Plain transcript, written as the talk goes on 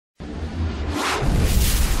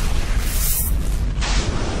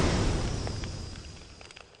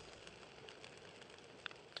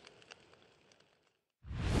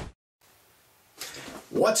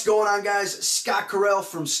What's going on, guys? Scott Carrell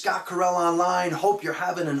from Scott Carrell Online. Hope you're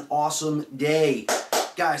having an awesome day.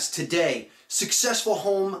 Guys, today, successful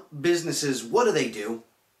home businesses, what do?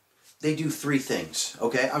 They do three things,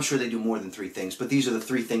 okay? I'm sure they do more than three things, but these are the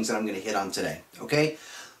three things that I'm going to hit on today, okay?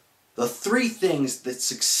 The three things that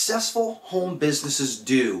successful home businesses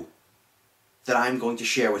do that I'm going to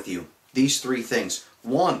share with you. These three things.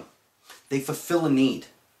 One, they fulfill a need,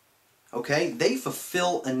 okay? They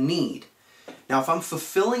fulfill a need. Now, if I'm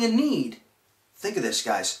fulfilling a need, think of this,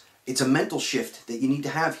 guys. It's a mental shift that you need to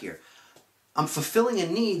have here. I'm fulfilling a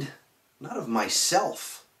need, not of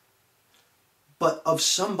myself, but of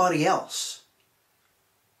somebody else.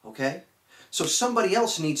 Okay? So somebody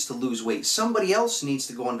else needs to lose weight. Somebody else needs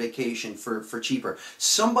to go on vacation for cheaper.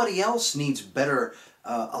 Somebody else needs better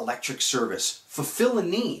electric service. Fulfill a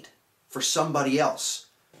need for somebody else.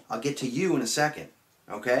 I'll get to you in a second.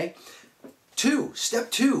 Okay?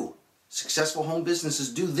 Step two. Successful home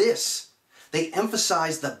businesses do this. They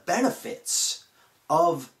emphasize the benefits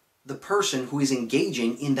of the person who is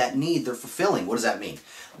engaging in that need they're fulfilling. What does that mean?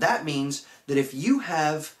 That means that if you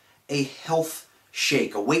have a health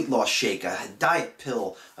shake, a weight loss shake, a diet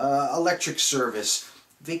pill, electric service,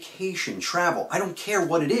 vacation, travel, I don't care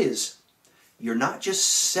what it is, you're not just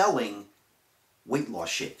selling weight loss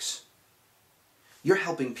shakes. You're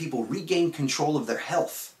helping people regain control of their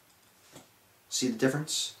health. See the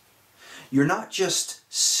difference? You're not just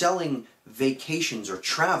selling vacations or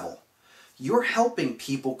travel. You're helping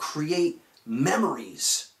people create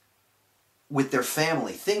memories with their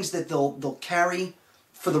family, things that they'll carry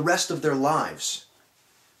for the rest of their lives.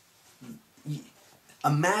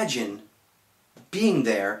 Imagine being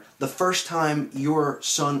there the first time your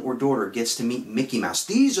son or daughter gets to meet Mickey Mouse.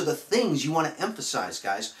 These are the things you want to emphasize,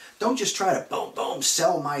 guys. Don't just try to boom, boom,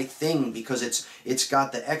 sell my thing because it's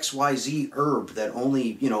got the XYZ herb that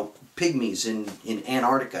only, pygmies in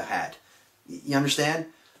Antarctica had. You understand?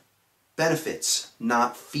 Benefits,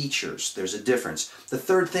 not features. There's a difference. The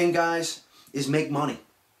third thing, guys, is make money.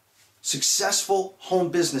 Successful home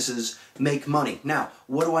businesses make money. Now,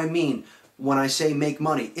 what do I mean when I say make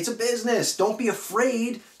money? It's a business. Don't be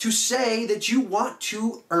afraid to say that you want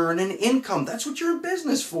to earn an income. That's what you're in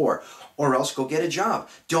business for. Or else go get a job.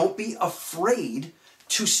 Don't be afraid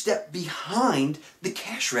to step behind the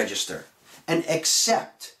cash register and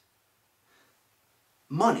accept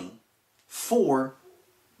money for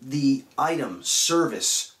the item,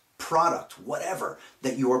 service, product, whatever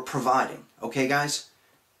that you're providing. Okay, guys?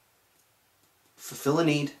 Fulfill a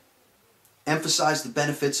need, emphasize the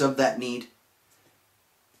benefits of that need,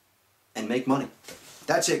 and make money.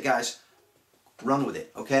 That's it, guys. Run with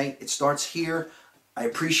it, okay? It starts here. I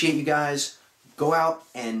appreciate you guys. Go out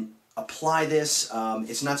and apply this.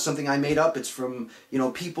 It's not something I made up. It's from,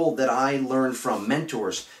 people that I learned from,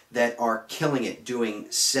 mentors that are killing it, doing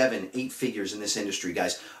 7, 8 figures in this industry,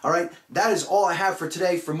 guys. All right, that is all I have for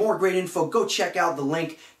today. For more great info, go check out the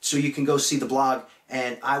link so you can go see the blog,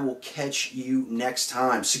 and I will catch you next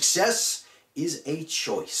time. Success is a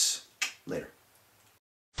choice. Later.